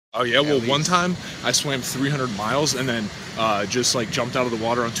Oh yeah, well one time I swam 300 miles and then just like jumped out of the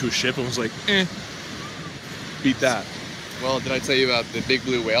water onto a ship and was like, beat that. Well, did I tell you about the big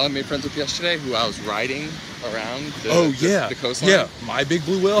blue whale I made friends with yesterday, who I was riding around the coastline? Yeah, my big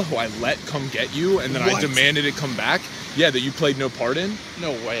blue whale, who I let come get you, and then I demanded it come back. Yeah, that you played no part in.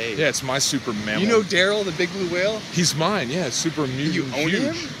 No way. Yeah, it's my super mammal. You know Daryl, the big blue whale? He's mine, yeah, super mutant. You own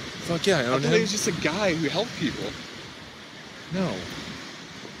him? Fuck yeah, I own him. I thought he was just a guy who helped people. No.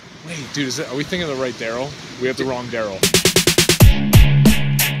 Wait, dude, are we thinking of the right Daryl? We have the wrong Daryl.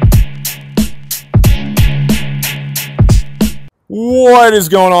 What is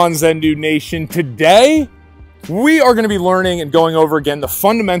going on, Zen Dude Nation? Today, we are going to be learning and going over again the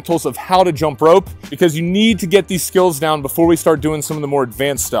fundamentals of how to jump rope, because you need to get these skills down before we start doing some of the more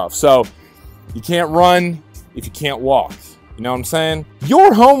advanced stuff. So, you can't run if you can't walk. You know what I'm saying?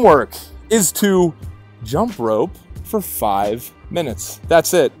 Your homework is to jump rope for 5 minutes.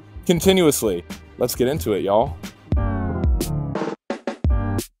 That's it. Continuously. Let's get into it, y'all.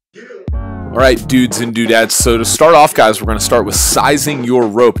 All right, dudes and dudettes, so to start off, guys, we're going to start with sizing your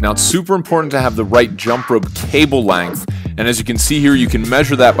rope. Now, it's super important to have the right jump rope cable length, and as you can see here, you can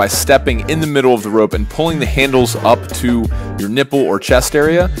measure that by stepping in the middle of the rope and pulling the handles up to your nipple or chest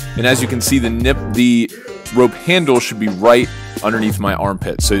area, and as you can see, the rope handle should be right underneath my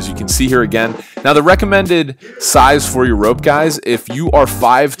armpit. So as you can see here again, now the recommended size for your rope, guys, if you are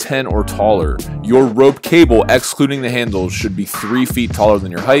 5'10" or taller, your rope cable, excluding the handles, should be 3 feet taller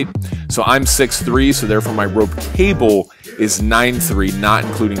than your height. So I'm 6'3", so therefore my rope cable is 9'3", not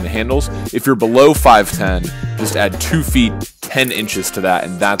including the handles. If you're below 5'10", just add 2 feet 10 inches to that,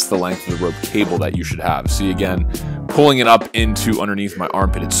 and that's the length of the rope cable that you should have. See, again, pulling it up into underneath my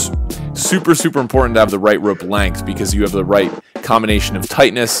armpit. It's super, super important to have the right rope length, because you have the right combination of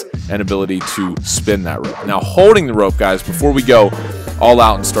tightness and ability to spin that rope. Now, holding the rope, guys, before we go all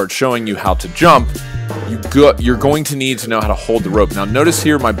out and start showing you how to jump, you're going to need to know how to hold the rope. Now, notice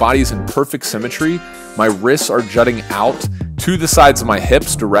here, my body is in perfect symmetry. My wrists are jutting out to the sides of my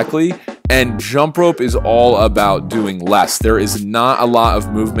hips directly, and jump rope is all about doing less. There is not a lot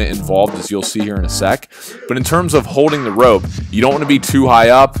of movement involved, as you'll see here in a sec. But in terms of holding the rope, you don't want to be too high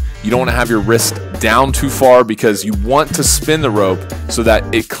up. You don't want to have your wrist down too far, because you want to spin the rope so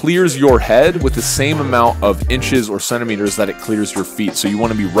that it clears your head with the same amount of inches or centimeters that it clears your feet. So you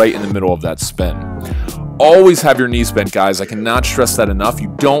want to be right in the middle of that spin. Always have your knees bent, guys. I cannot stress that enough.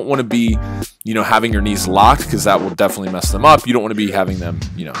 You don't want to be, having your knees locked, because that will definitely mess them up. You don't want to be having them,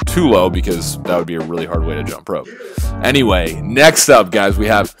 too low, because that would be a really hard way to jump rope. Anyway, next up, guys, we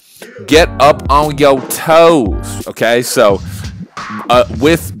have get up on your toes. Okay, so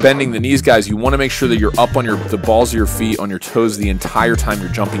with bending the knees, guys, you want to make sure that you're up on the balls of your feet, on your toes the entire time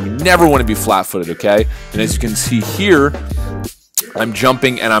you're jumping. You never want to be flat-footed, okay? And as you can see here, I'm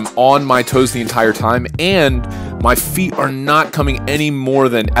jumping and I'm on my toes the entire time, and my feet are not coming any more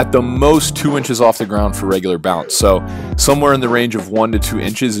than at the most 2 inches off the ground for regular bounce. So somewhere in the range of 1 to 2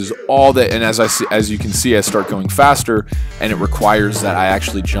 inches is all that. And as you can see, I start going faster, and it requires that I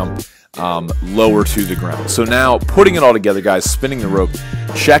actually jump lower to the ground. So now, putting it all together, guys, spinning the rope,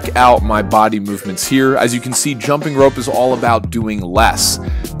 check out my body movements here. As you can see, jumping rope is all about doing less.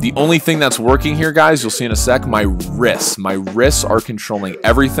 The only thing that's working here, guys, you'll see in a sec, my wrists. My wrists are controlling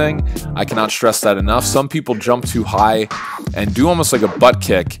everything. I cannot stress that enough. Some people jump too high and do almost like a butt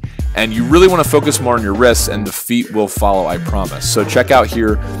kick, and you really want to focus more on your wrists, and the feet will follow, I promise. So check out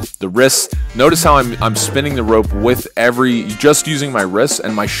here the wrists. Notice how I'm spinning the rope with just using my wrists,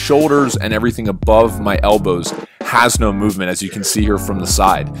 and my shoulders and everything above my elbows has no movement, as you can see here from the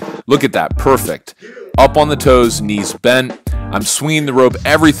side. Look at that, perfect. Up on the toes, knees bent. I'm swinging the rope.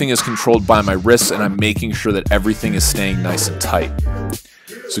 Everything is controlled by my wrists, and I'm making sure that everything is staying nice and tight.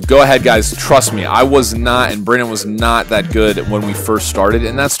 So go ahead, guys. Trust me, I was not, and Brandon was not that good when we first started,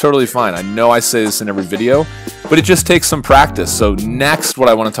 and that's totally fine. I know I say this in every video, but it just takes some practice. So next, what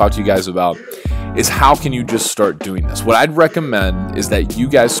I want to talk to you guys about is how can you just start doing this. What I'd recommend is that you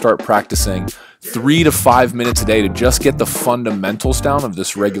guys start practicing 3 to 5 minutes a day to just get the fundamentals down of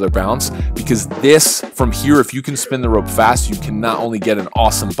this regular bounce, because this, from here, if you can spin the rope fast, you can not only get an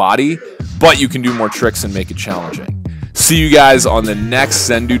awesome body, but you can do more tricks and make it challenging. See you guys on the next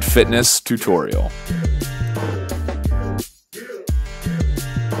Zen Dude Fitness tutorial.